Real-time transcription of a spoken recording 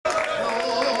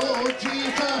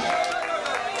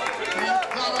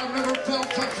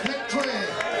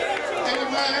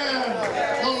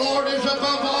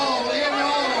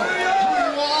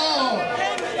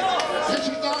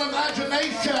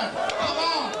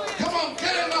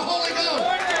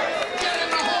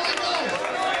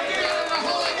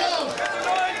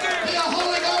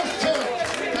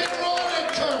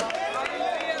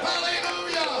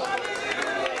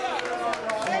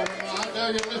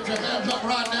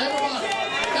right now.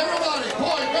 Everybody,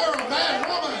 boy, girl, man,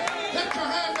 woman, lift your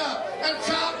hand up and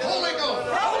shout, Holy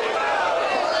Ghost. Holy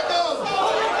Ghost.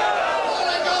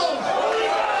 Holy Ghost.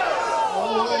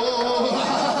 Oh.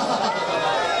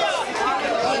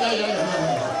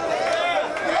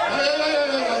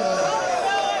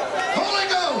 Holy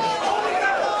Ghost.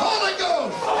 Holy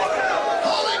Ghost.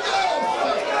 Holy Ghost.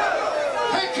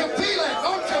 Can't you feel it?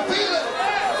 Don't you feel it?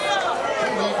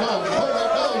 Holy Ghost. Holy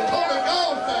Ghost. Holy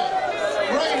Ghost.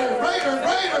 Greater, greater,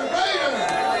 greater, greater.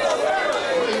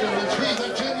 Greater is he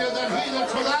that's in you than he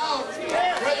that's without.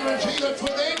 Greater is he that's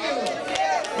within you.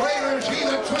 Greater is he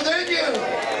that's within you.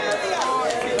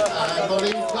 I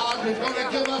believe God is going to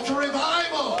give us a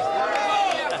revival.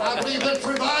 I believe this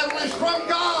revival is from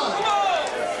God.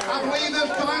 I believe this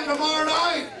time tomorrow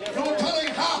night, no telling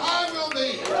how high we'll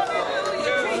be.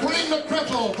 Bring the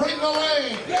cripple, bring the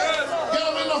lame, get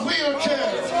them in the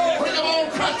wheelchairs, bring them on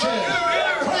crutches.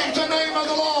 Praise the name of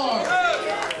the Lord.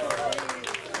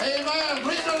 Amen.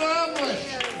 Bring the homeless.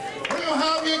 Bring them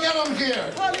however you get them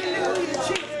here.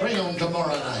 Bring them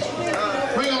tomorrow night.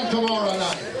 Bring them tomorrow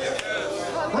night.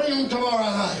 Bring them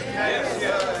tomorrow night.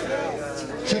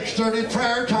 6:30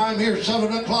 prayer time here,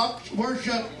 7 o'clock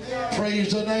worship.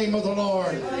 Praise the name of the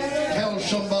Lord. Tell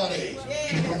somebody.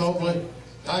 Sister Mobley,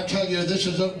 I tell you, this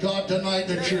is of God tonight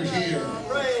that you're here.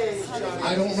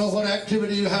 I don't know what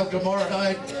activity you have tomorrow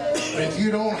night, but if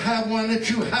you don't have one that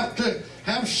you have to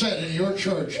have set in your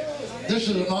church, this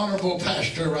is an honorable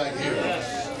pastor right here.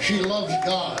 She loves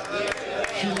God.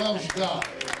 She loves God.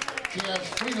 She has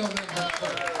freedom in her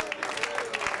heart.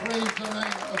 Praise the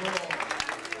name of the Lord.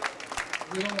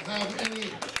 We don't have any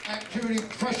activity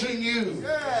pressing you.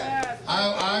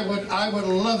 I would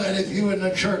love it if you in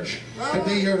the church could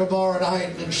be here tomorrow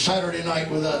night and Saturday night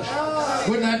with us.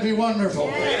 Wouldn't that be wonderful?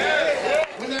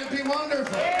 Wouldn't that be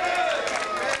wonderful?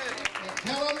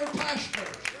 Tell other pastors.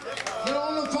 Get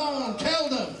on the phone. Tell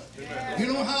them. You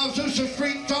know how Azusa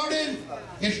Street started?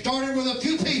 It started with a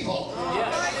few people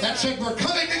that said, we're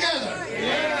coming together.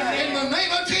 In the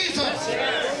name of Jesus,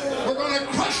 we're going to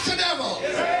crush the devil.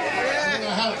 We're going to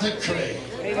have victory.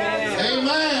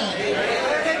 Amen.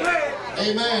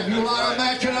 Amen. You want a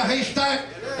match in a haystack?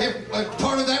 If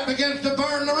part of that begins to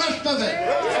burn, the rest of it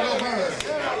will burn.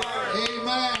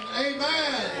 Amen.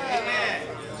 Amen.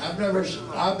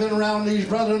 I've been around these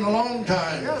brethren a long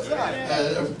time.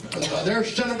 They're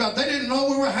synagogue. They didn't know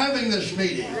we were having this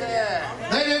meeting.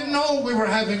 They didn't know we were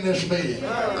having this meeting.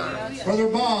 Brother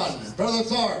Bond, Brother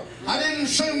Thorpe, I didn't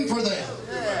sing for them.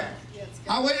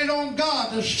 I waited on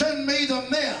God to send me the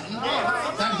men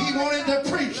that He wanted to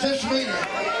preach this meeting.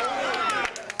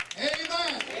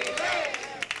 Amen.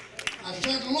 I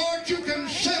said, Lord, you can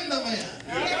send them in.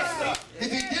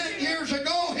 If He did it years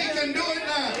ago, He can do it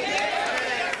now.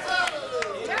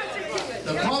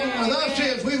 The problem with us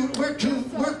is we're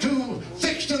too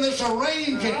fixed in this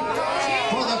arranging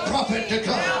for the prophet to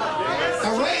come,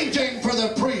 arranging for the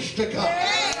priest to come,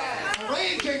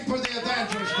 arranging for the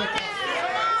evangelist to come.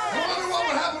 I wonder what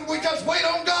would happen if we just wait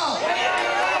on God.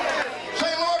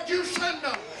 Say, Lord, you send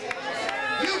them.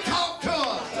 You talk to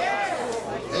us.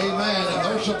 Amen. If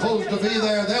they're supposed to be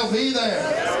there, they'll be there.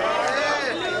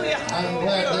 I'm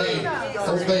glad they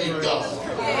obeyed God.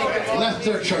 Left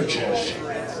their churches.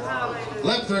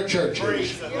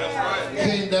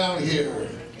 Came down here.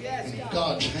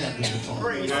 God's hand is upon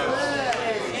them.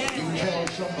 You tell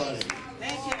somebody. I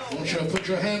want you to put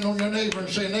your hand on your neighbor and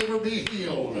say, neighbor, be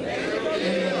healed in the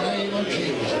name of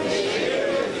Jesus.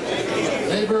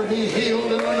 Neighbor, be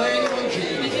healed in the name of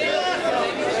Jesus.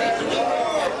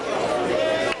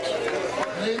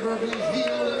 Neighbor, be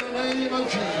healed in the name of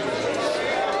Jesus.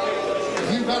 If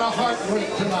you've got a heartbreak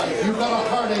tonight, you've got a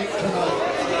heartache tonight,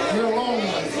 you're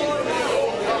lonely,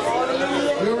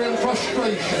 you're in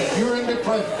frustration, you're in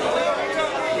depression.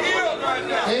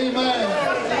 Amen.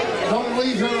 Don't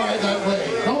leave here right that way.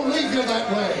 Don't leave here that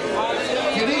way.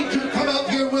 You need to come up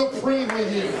here, we'll pray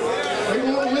with you. We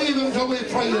won't leave until we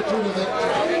pray you through the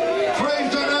victory. Praise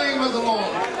the name of the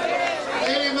Lord.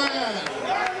 Amen.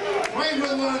 Pray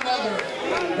with one another.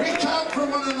 Reach out for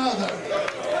one another.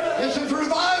 This is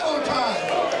revival time.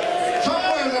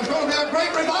 Somewhere there's going to be a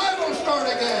great revival start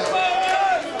again.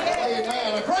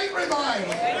 Amen. A great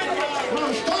revival. It's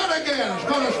going to start again. It's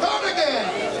going to start again.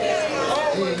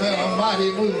 Amen. A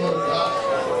mighty move of God.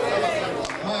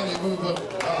 Mighty move of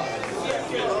God.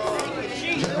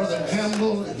 Is that Brother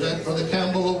Campbell? Is that Brother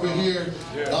Campbell over here?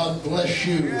 God bless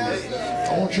you.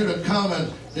 I want you to come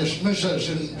and dismiss us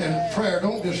in prayer.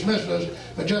 Don't dismiss us,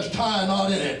 but just tie a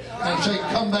knot in it and say,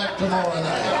 come back tomorrow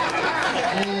night.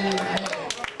 Amen.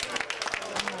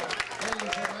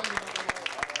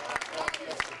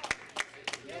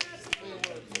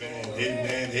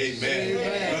 Amen,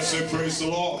 amen. Let's say praise the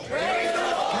Lord. Praise the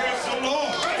Lord. Praise the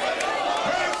Lord.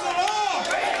 Praise the Lord.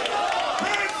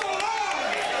 Praise the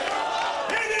Lord.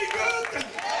 Ain't he good?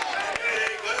 Ain't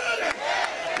he good?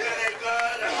 Ain't he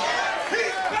good?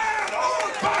 He's bad all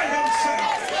by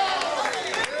himself.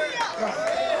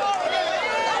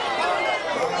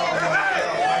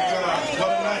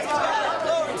 What a night.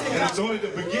 And it's only the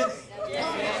beginning.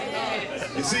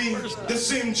 You see, this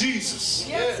same Jesus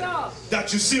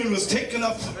that you see was taken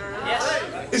up,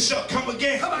 it shall come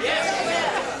again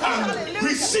and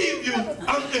receive you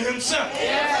unto himself.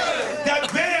 That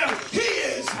there he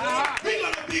is, we're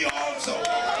going to be also.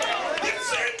 This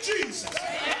same Jesus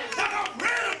that I've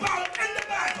read about in the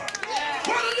Bible,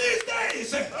 one of these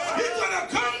days, he's going to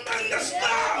come in this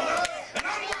cloud, and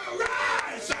I'm going to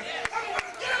rise, I'm going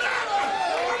to get up,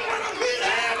 I'm going to meet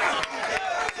him.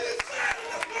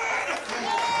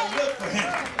 For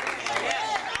him.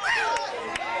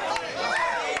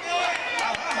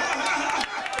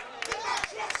 If I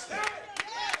trust him,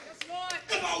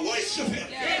 if I worship him,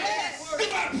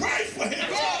 if I pray for him,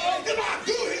 if I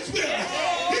do his will,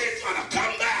 he's going to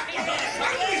come back and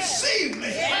receive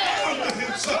me unto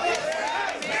himself.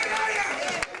 There I am.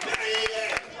 There he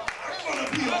is. I'm going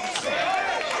to be awesome.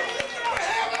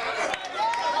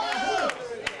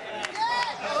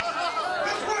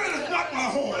 This word is not my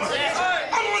home.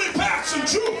 Some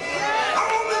truth.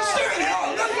 I'm only standing here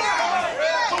a little while.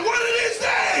 But one of these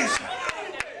days,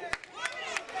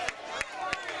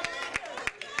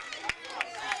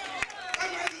 I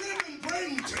might live in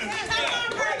Bradenton.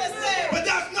 But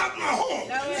that's not my home.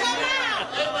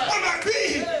 I might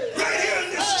be right here in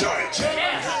this church.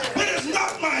 But it's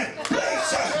not my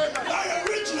place, my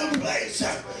original place.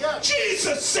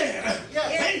 Jesus said,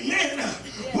 amen.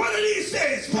 One of these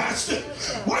days, Pastor,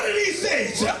 one of these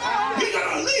days, we're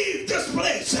going to leave this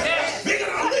place. We're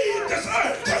going to leave this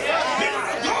earth. We're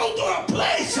going to go to a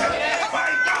place, my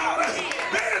God,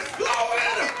 that is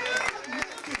flowing.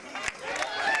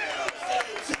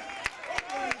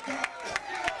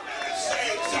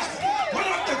 Saints will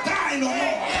not to die no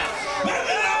more. There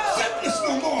will not sickness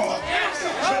no more.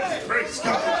 Praise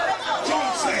God. John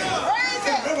said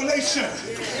in Revelation,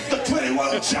 the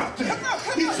 21st chapter,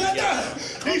 he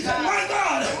said, my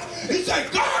God, he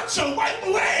said, God shall wipe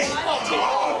away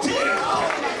all tears. I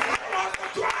don't have to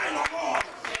cry no more.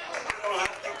 I don't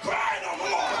have to cry no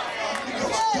more.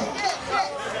 Because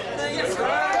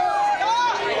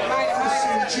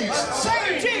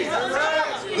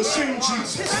the same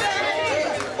Jesus.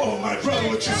 Oh, my brother,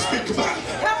 what you speak about?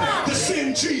 The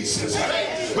same Jesus.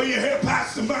 When you hear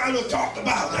Pastor Marlow talk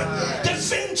about it, the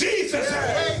same Jesus.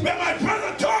 When my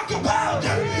brother talk about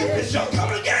it shall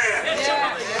come again.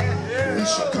 He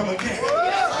shall come again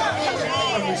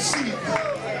and receive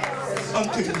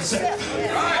unto himself.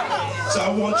 So I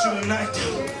want you tonight,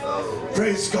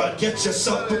 praise God, get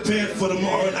yourself prepared for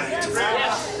tomorrow night.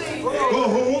 Go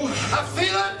home,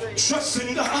 trust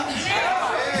in God,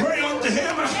 pray unto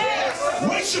him,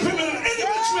 worship him in an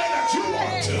individual way that you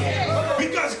want to,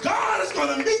 because God is going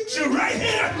to meet you right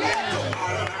here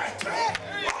tomorrow night.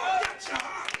 Oh, get your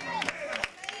heart prepared,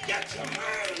 get your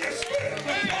mind and your spirit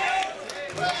prepared.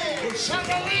 Worship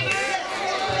him.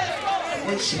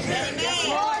 Worship him.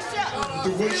 To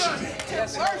worship him.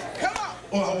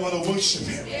 Oh, I want to worship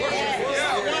him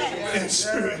in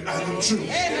spirit and in truth.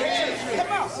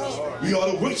 We ought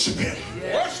to worship him.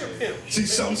 See,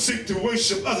 some seek to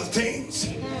worship other things,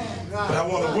 but I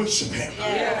want to worship him. I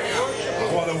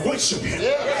want to worship him.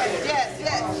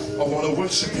 I want to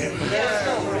worship him.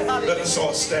 Let us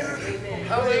all stand.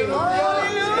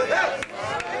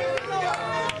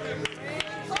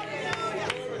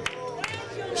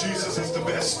 Jesus is the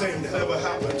best thing that ever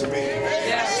happened to me.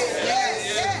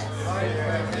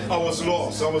 I was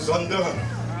lost. I was undone.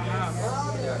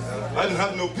 I didn't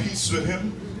have no peace with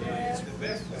him.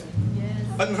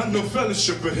 I didn't have no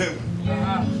fellowship with him.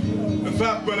 In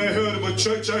fact, when I heard of a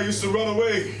church, I used to run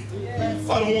away.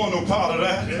 I don't want no part of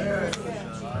that.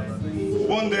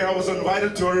 One day I was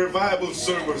invited to a revival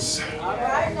service.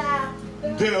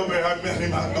 There where I met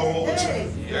him at the altar.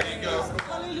 There you go.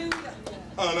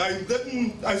 And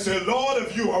I said, Lord,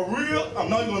 if you are real, I'm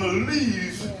not going to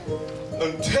leave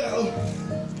until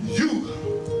you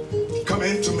come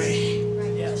into me.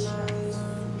 Yes.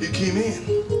 He came in.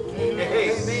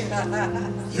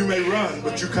 You may run,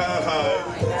 but you can't hide.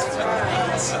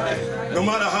 No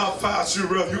matter how fast you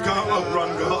run, you can't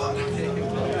outrun God.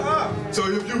 So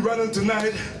if you're running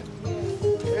tonight,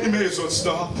 you may as well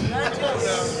stop.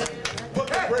 Put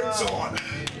the brakes on.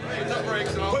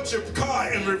 Put your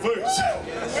car in reverse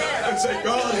and say,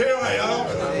 God, here I am.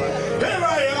 Here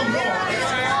I am, Lord.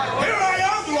 Here I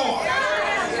am, Lord.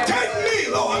 Take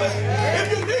Lord,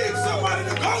 if you need somebody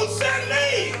to go, send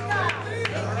me.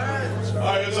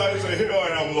 Isaiah said, here I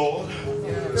am, Lord.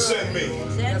 Send me.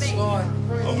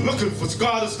 I'm looking for,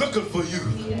 God is looking for you.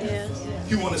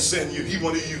 He want to send you. He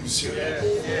want to use you.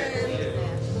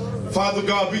 Father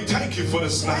God, we thank you for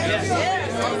this night.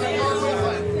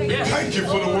 Thank you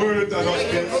for the word that has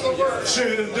been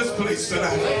shared in this place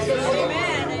tonight.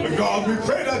 And God, we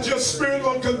pray that your spirit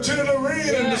will continue to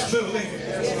reign in this building.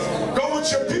 Go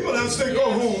with your people as they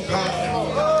go home,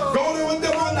 God. Go there with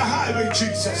them on the highway,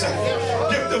 Jesus.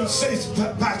 Give them safe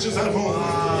patches at home.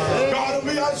 God,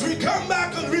 and as we come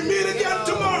back and we meet again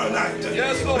tomorrow night,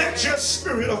 let your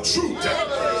spirit of truth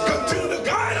continue to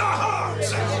guide our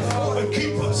hearts and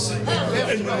keep us in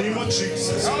the name of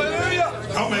Jesus.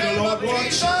 Now may the Lord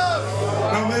watch you.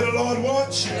 Now may the Lord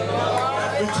watch you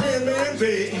between me and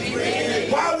thee.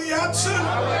 While we answer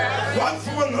one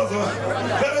for another,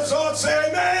 let us all say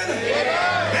amen.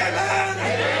 Amen.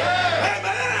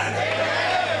 Amen.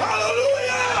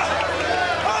 Hallelujah.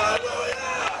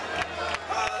 Hallelujah.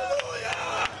 Hallelujah.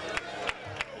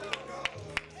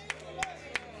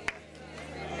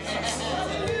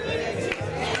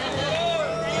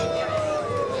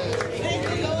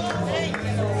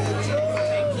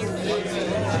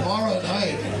 Tomorrow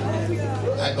night,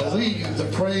 I believe the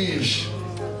praise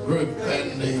group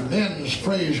and the men's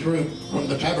praise group from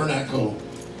the Tabernacle,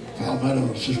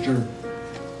 Palmetto, Sister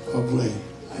Oakley,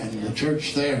 and the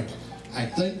church there, I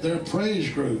think their praise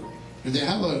group, do they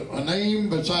have a name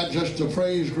besides just the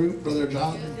praise group, Brother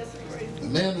John? The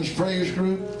men's praise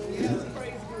group?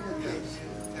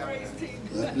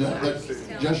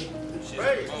 Just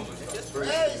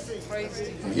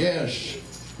yes.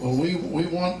 Well, we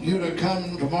want you to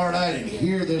come tomorrow night and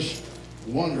hear this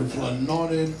wonderful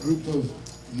anointed group of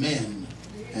men,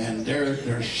 and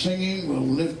their singing will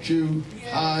lift you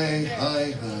high,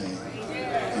 high, high.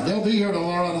 And they'll be here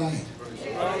tomorrow night.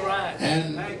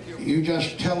 And you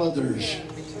just tell others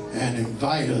and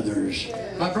invite others.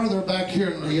 My brother back here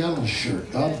in the yellow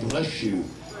shirt, God bless you.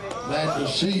 Glad to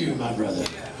see you, my brother.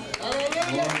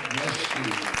 God bless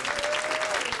you.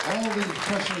 All these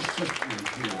precious sisters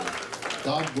here,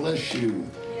 God bless you.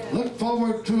 Look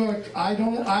forward to it. I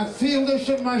feel this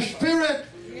in my spirit.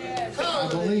 I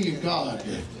believe God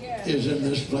is in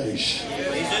this place.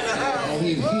 I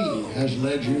believe He has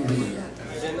led you here.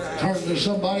 Turn to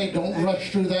somebody. Don't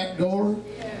rush through that door.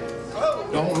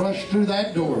 Don't rush through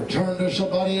that door. Turn to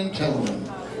somebody and tell them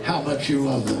how much you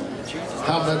love them,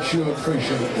 how much you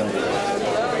appreciate them.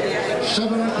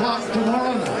 7 o'clock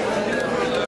tomorrow night.